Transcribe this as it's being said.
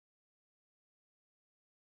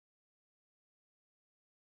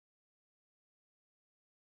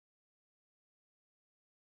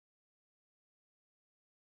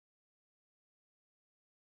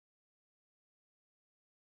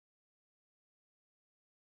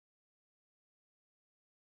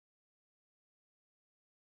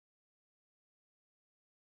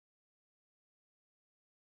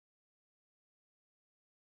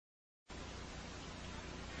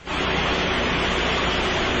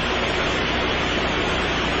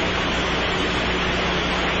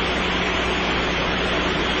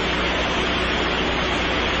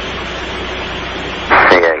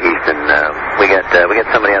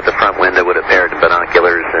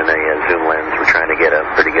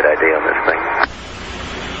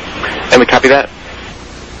And we copy that.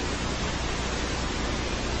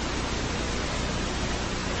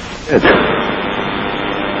 Good.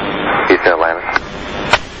 Houston, Atlanta.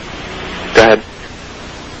 Go ahead.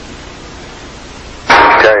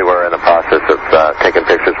 Terry, we're in the process of taking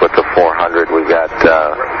pictures with the 400. We've got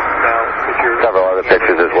several other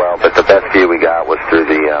pictures as well, but the best view we got was through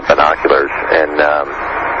the binoculars, and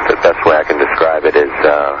the best way I can describe it is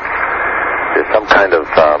there's some kind of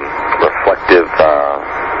reflective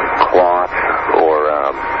cloth or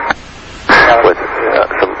with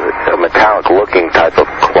a metallic-looking type of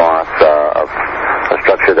cloth of a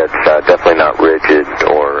structure that's definitely not rigid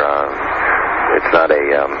or it's not a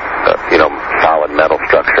solid metal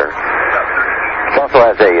structure. It also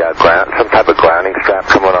has some type of grounding strap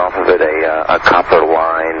coming off of it, a copper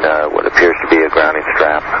line, what appears to be a grounding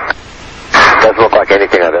strap. Doesn't look like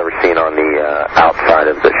anything I've ever seen on the outside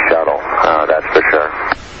of the shuttle, that's for sure.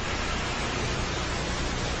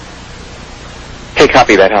 Okay,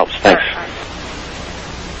 copy. That helps. Thanks.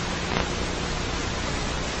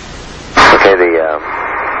 Okay,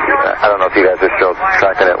 I don't know if you guys are still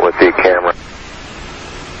tracking it with the camera.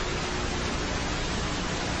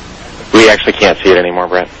 We actually can't see it anymore,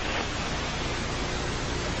 Brett.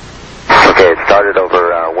 Okay, it started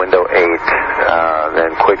over window 8,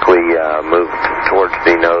 then quickly moved towards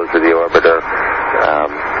the nose of the orbiter,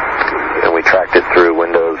 and we tracked it through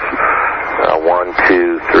windows 1,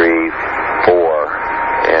 2, 3, 4,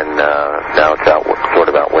 and now it's out sort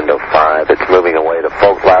of out window 5. It's moving away. The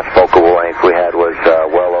last focal length we had was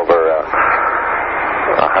well over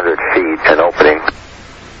 100 feet, an opening.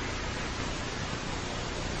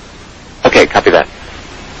 Okay, copy that.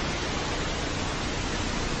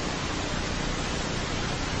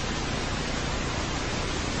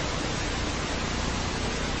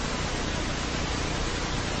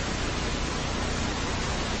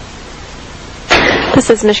 This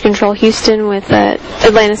is Mission Control Houston with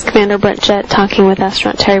Atlantis Commander Brett Jett talking with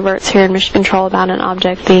astronaut Terry Virts here in Mission Control about an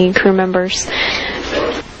object the crew members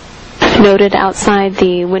noted outside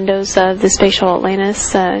the windows of the Space Shuttle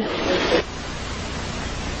Atlantis.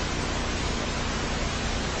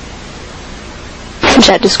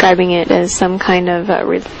 Jett describing it as some kind of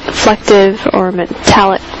reflective or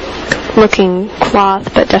metallic looking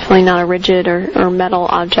cloth, but definitely not a rigid or metal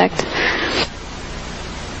object.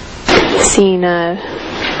 Seen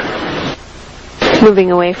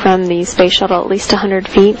moving away from the space shuttle at least 100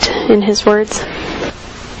 feet, in his words.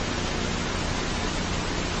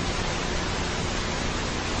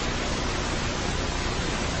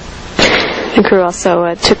 The crew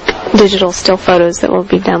also took digital still photos that will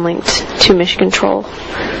be downlinked to Mission Control.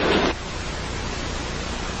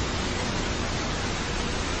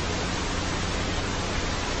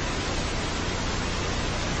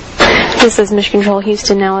 This is Mission Control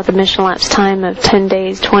Houston now at the mission elapsed time of 10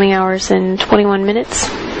 days, 20 hours, and 21 minutes.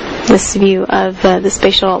 This view of the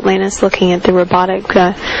Space Shuttle Atlantis looking at the robotic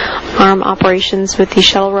arm operations with the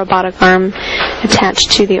shuttle robotic arm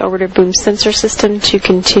attached to the orbiter boom sensor system to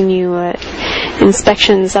continue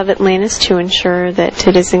inspections of Atlantis to ensure that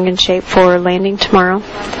it is in good shape for landing tomorrow.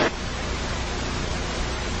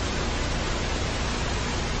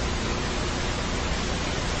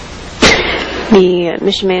 The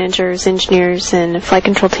mission managers, engineers, and flight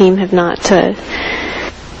control team have not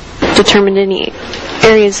determined any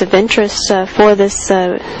areas of interest for this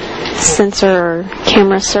sensor or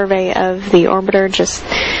camera survey of the orbiter, just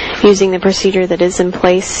using the procedure that is in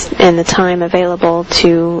place and the time available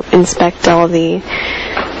to inspect all the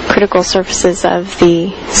critical surfaces of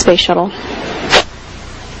the space shuttle.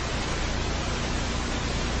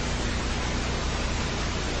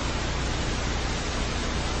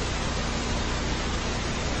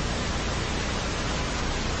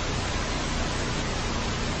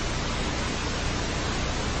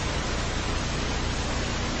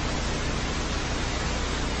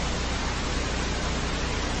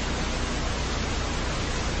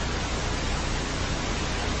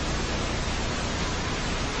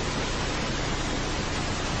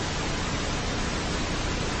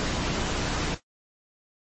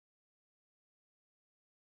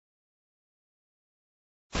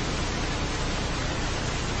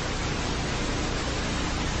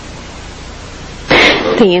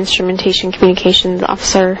 The instrumentation communications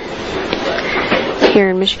officer here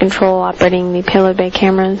in Mission Control operating the payload bay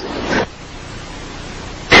cameras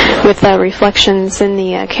with reflections in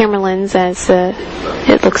the camera lens as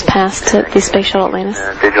it looks past the Space Shuttle Atlantis.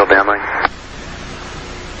 Digital downlink?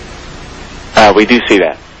 We do see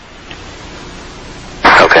that.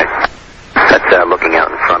 Okay. That's looking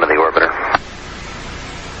out in front of the orbiter.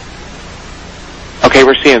 Okay, Okay,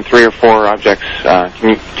 we're seeing 3 or 4 objects.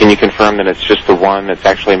 Can you confirm that it's just the one that's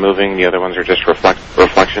actually moving? The other ones are just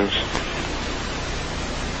reflections?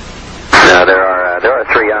 No, there are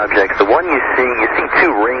 3 objects. The one you see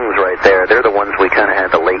 2 rings right there. They're the ones we kind of had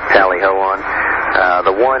the late tally-ho on.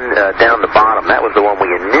 The one down the bottom, that was the one we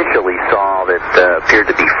initially saw that appeared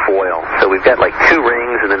to be foil. So we've got like 2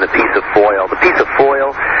 rings and then the piece of foil. The piece of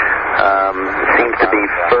foil seems to be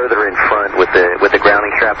further in front with the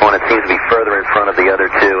grounding strap on. It seems to be further in front of the other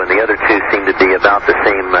 2, and the other 2 seem to be about the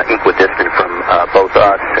same equidistant from both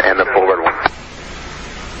us and the forward one.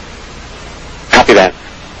 Copy that.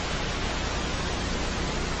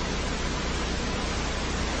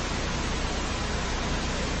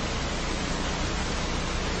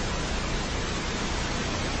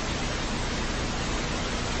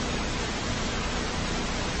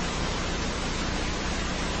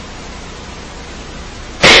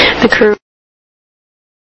 The crew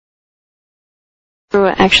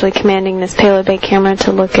actually commanding this payload bay camera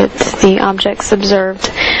to look at the objects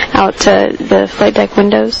observed out the flight deck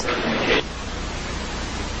windows.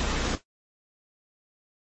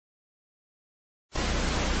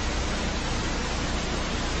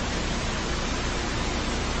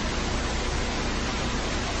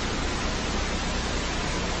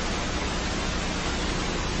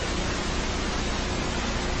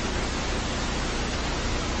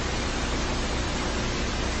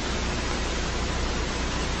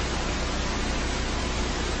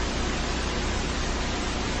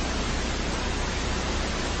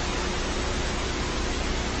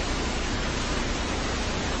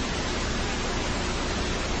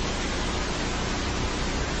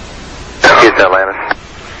 Atlanta.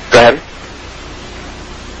 Go ahead.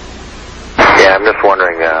 Yeah, I'm just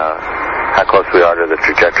wondering how close we are to the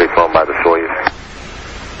trajectory flown by the Soyuz.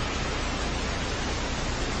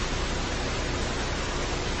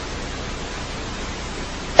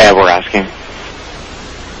 Yeah, we're asking.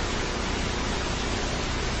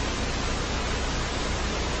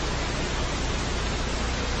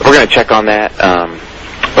 We're going to check on that,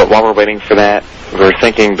 but while we're waiting for that, we're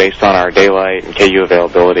thinking, based on our daylight and KU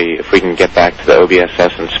availability, if we can get back to the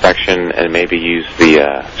OBSS inspection and maybe use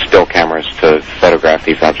the still cameras to photograph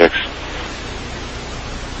these objects.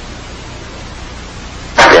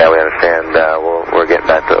 Yeah, we understand. We're getting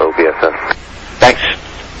back to OBSS. Thanks.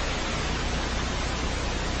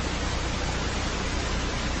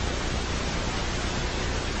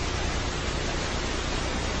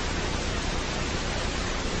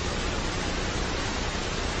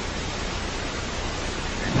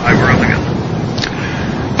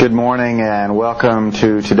 Good morning and welcome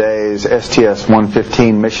to today's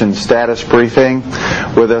STS-115 mission status briefing.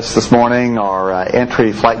 With us this morning are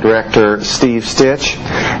Entry Flight Director Steve Stitch.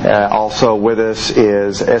 Also with us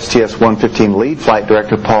is STS-115 Lead Flight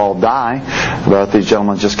Director Paul Dye. Both these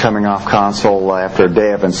gentlemen just coming off console after a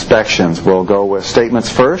day of inspections. We'll go with statements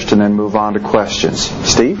first and then move on to questions.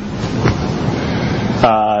 Steve?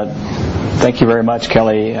 Thank you very much,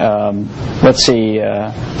 Kelly. Let's see.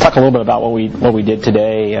 Talk a little bit about what we did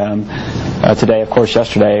today. Today, of course,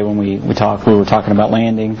 yesterday when we were talking about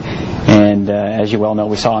landing, and as you well know,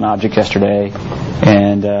 we saw an object yesterday,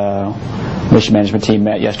 and mission management team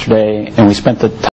met yesterday, and we spent the